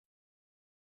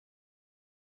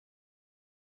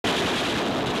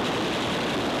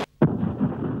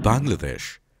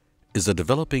Bangladesh is a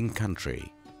developing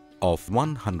country of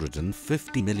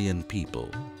 150 million people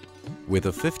with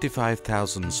a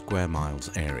 55,000 square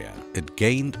miles area. It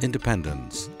gained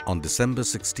independence on December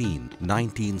 16,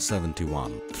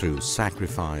 1971 through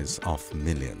sacrifice of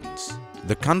millions.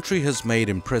 The country has made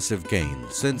impressive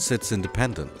gains since its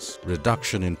independence: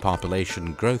 reduction in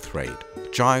population growth rate,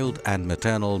 child and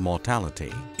maternal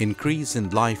mortality, increase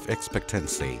in life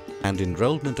expectancy and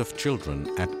enrollment of children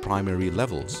at primary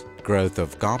levels, growth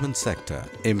of garment sector,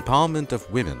 empowerment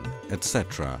of women,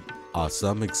 etc. are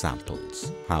some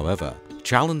examples. However,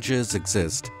 challenges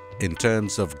exist in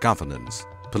terms of governance,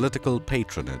 political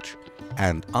patronage,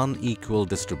 and unequal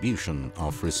distribution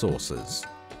of resources.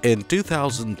 In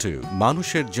 2002,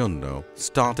 Manusher Jonno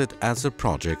started as a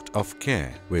project of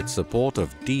care with support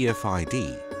of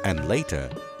DFID and later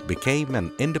became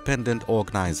an independent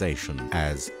organization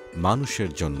as Manusher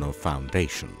Jonno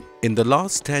Foundation. In the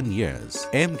last 10 years,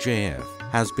 MJF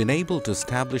has been able to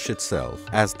establish itself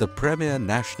as the premier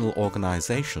national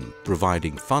organization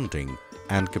providing funding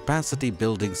and capacity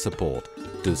building support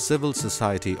to civil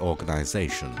society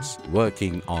organizations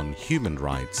working on human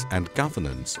rights and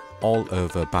governance all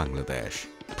over Bangladesh.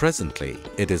 Presently,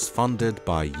 it is funded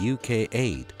by UK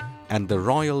Aid and the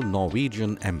Royal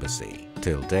Norwegian Embassy.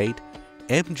 Till date,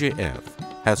 MJF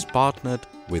has partnered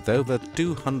with over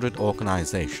 200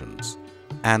 organizations,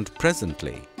 and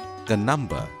presently the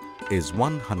number is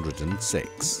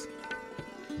 106.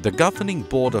 The governing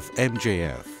board of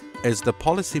MJF is the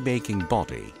policy-making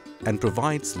body and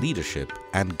provides leadership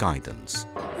and guidance.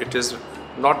 It is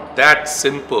not that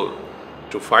simple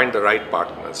to find the right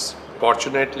partners.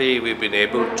 Fortunately, we've been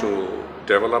able to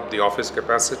develop the office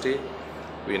capacity.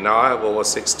 We now have over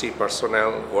 60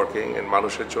 personnel working in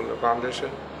Manusher Jonno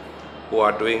Foundation who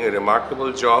are doing a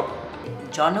remarkable job.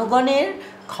 জনগণের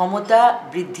ক্ষমতা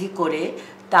বৃদ্ধি করে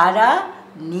তারা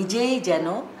নিজেই যেন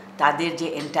তাদের যে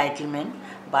entitlement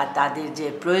বা তাদের যে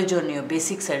প্রয়োজনীয়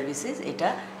বেসিক সার্ভিসেস এটা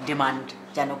ডিমান্ড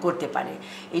যেন করতে পারে,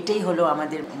 এটাই হলো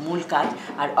আমাদের মূল কাজ।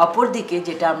 আর অপরদিকে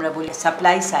যেটা আমরা বলি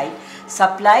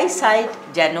সাপ্লাই সাইড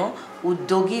যেন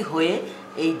উদ্যোগী হয়ে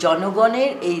এই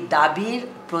জনগণের এই দাবির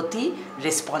প্রতি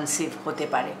রেসপন্সিভ হতে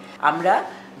পারে। আমরা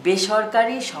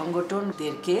বেসরকারি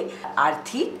সংগঠনদেরকে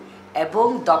আর্থিক এবং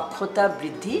দক্ষতা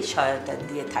বৃদ্ধি সহায়তা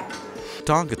দিয়ে থাকি।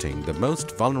 Targeting the most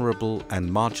vulnerable and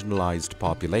marginalized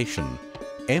population,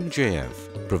 MJF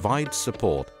provides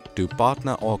support to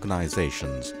partner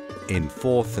organizations in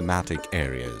 4 thematic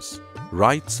areas: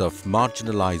 rights of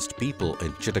marginalized people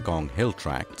in Chittagong Hill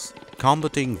Tracts,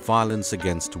 combating violence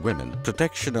against women,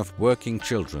 protection of working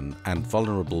children and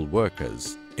vulnerable workers,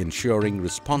 ensuring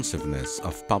responsiveness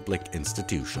of public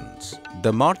institutions.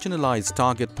 The marginalized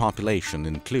target population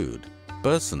include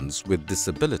persons with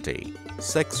disability,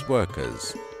 sex workers,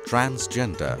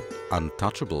 transgender,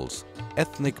 untouchables,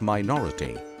 ethnic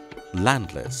minority,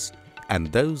 landless, and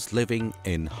those living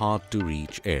in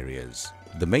hard-to-reach areas.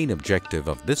 The main objective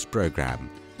of this program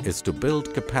is to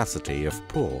build capacity of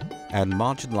poor and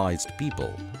marginalized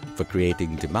people for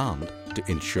creating demand to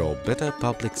ensure better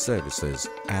public services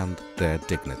and their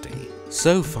dignity.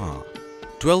 So far,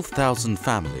 12,000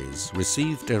 families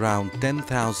received around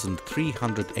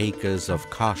 10,300 acres of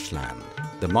Khash land,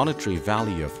 the monetary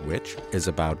value of which is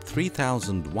about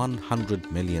 3,100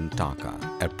 million dhaka.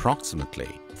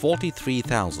 Approximately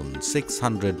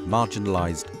 43,600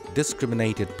 marginalized,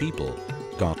 discriminated people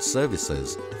got services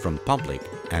from public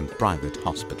and private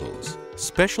hospitals.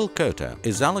 Special quota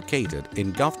is allocated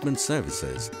in government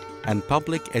services and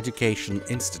public education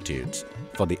institutes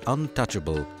for the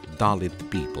untouchable Dalit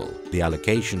people. The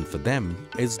allocation for them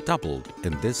is doubled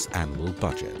in this annual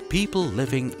budget. People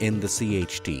living in the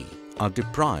CHT are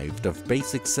deprived of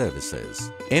basic services.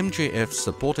 MJF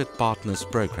Supported Partners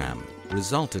Program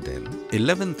resulted in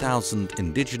 11,000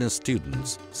 indigenous students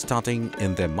studying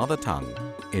in their mother tongue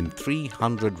in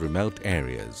 300 remote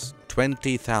areas,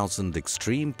 20,000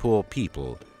 extreme poor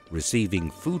people receiving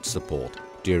food support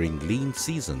during lean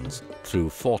seasons through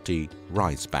 40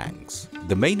 rice banks.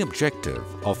 The main objective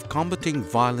of Combating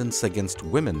Violence Against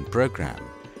Women program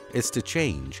is to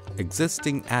change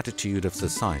existing attitude of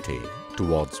society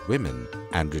towards women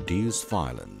and reduce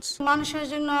violence. মানুষের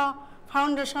জন্য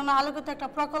foundation আলোকিত একটা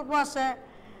প্রকল্প আছে,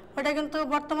 ওটা কিন্তু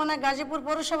বর্তমানে গাজীপুর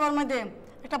পৌরসভার মধ্যে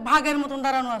একটা ভাগের মতন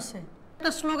দাঁড়ানো আছে।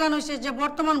 একটা স্লোগান হইছে যে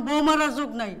বর্তমান বৌমারার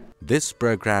যুগ নাই। This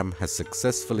program has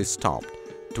successfully stopped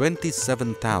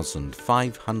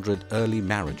 27,500 early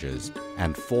marriages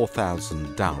and 4,000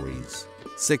 dowries.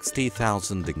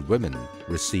 60,000 women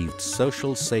received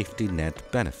social safety net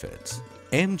benefits.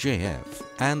 MJF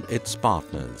and its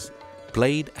partners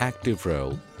played active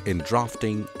role in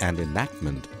drafting and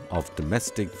enactment of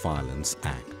Domestic Violence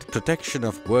Act. protection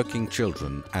of working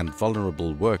children and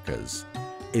vulnerable workers,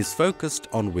 is focused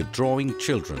on withdrawing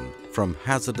children from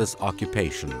hazardous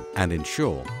occupation and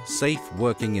ensure safe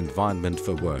working environment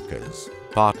for workers.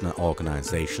 Partner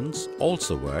organizations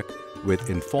also work with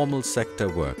informal sector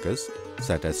workers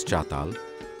such as chatal,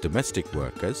 domestic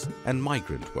workers and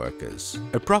migrant workers.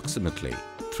 Approximately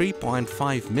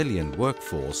 3.5 million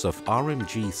workforce of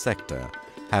RMG sector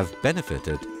have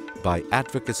benefited by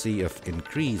advocacy of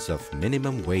increase of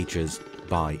minimum wages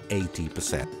by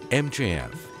 80%.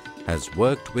 MJF has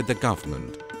worked with the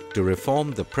government to reform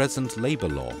the present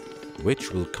labor law, which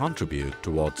will contribute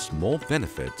towards more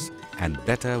benefits and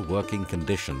better working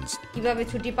conditions. কিভাবে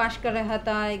ছুটি pass করা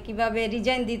হয়, কিভাবে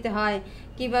resign দিতে হয়,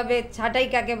 কিভাবে ছাঁটাই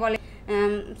কাকে বলে,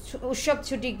 উৎসব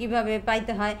ছুটি কিভাবে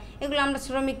পাইতে হয়, এগুলো আমরা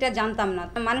শ্রমিকরা জানতাম না।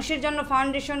 মানুষের জন্য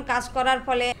ফাউন্ডেশন কাজ করার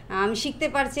ফলে আমি শিখতে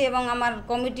পারছি এবং আমার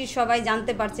কমিটির সবাই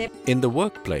জানতে পারছে। In the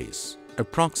workplace,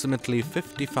 approximately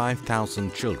 55,000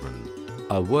 children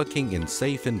are working in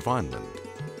safe environment,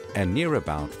 and near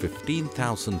about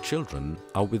 15,000 children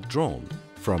are withdrawn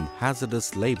from hazardous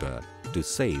labor to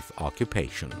safe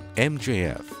occupation.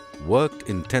 MJF worked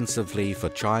intensively for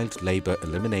Child Labor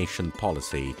Elimination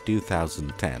Policy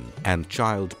 2010 and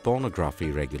Child Pornography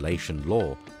Regulation Law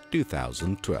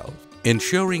 2012.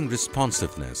 Ensuring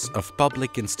responsiveness of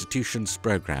public institutions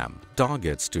program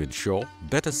targets to ensure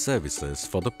better services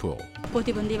for the poor.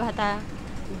 প্রতিবন্ধী ভাতা,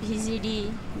 VGD,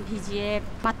 VGF,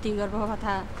 মাতৃগর্ভ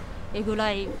ভাতা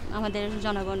এগুলাই আমাদের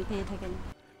জনগণ পেয়ে থাকেন।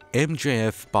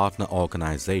 MJF partner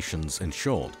organizations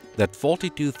ensured that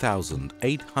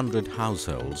 42,800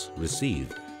 households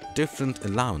received different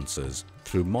allowances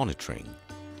through monitoring.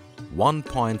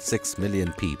 1.6 million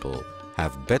people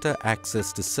have better access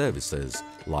to services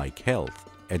like health,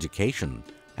 education,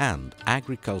 and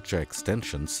agriculture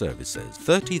extension services.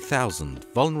 30,000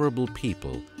 vulnerable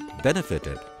people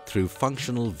benefited through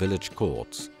functional village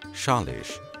courts,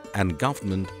 shalish, and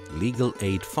government legal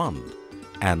aid fund,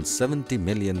 and 70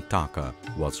 million dhaka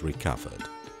was recovered.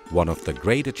 One of the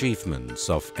great achievements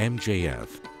of MJF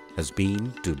has been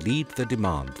to lead the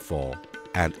demand for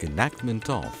an enactment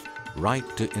of Right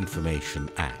to Information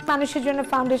Act. মানুষের জন্য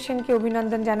ফাউন্ডেশনকে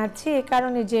অভিনন্দন জানাচ্ছি এই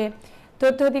কারণে যে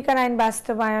তথ্য অধিকার আইন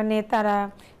বাস্তবায়নে তারা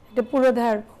একটা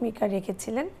পুরোধার ভূমিকা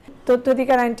রেখেছিলেন। তথ্য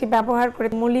অধিকার আইনটি ব্যবহার করে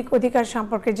মৌলিক অধিকার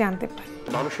সম্পর্কে জানতে পারে।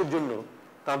 মানুষের জন্য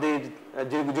তাদের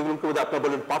যেগুলোকে আপনারা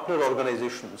বলেন পার্টনার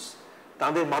অর্গানাইজেশনস,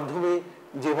 তাদের মাধ্যমে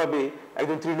যেভাবে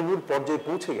একদম তৃণমূল পর্যায়ে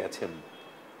পৌঁছে গেছেন,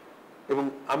 এবং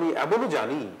আমি এমনও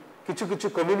জানি কিছু কিছু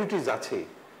কমিউনিটিজ আছে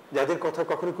যাদের কথা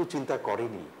কখনো কেউ চিন্তা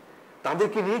করেনি,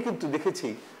 তাদেরকে নিয়ে কিন্তু দেখেছি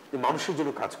যে মানুষের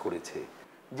জন্য কাজ করেছে।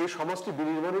 যে সমাজটি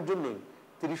বিনির্মাণের জন্য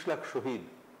 30 লাখ শহীদ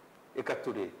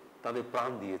 71-এ তাদের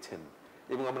প্রাণ দিয়েছেন,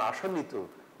 এবং আমরা আশান্বিত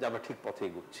যে আমরা ঠিক পথে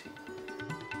এগোচ্ছি।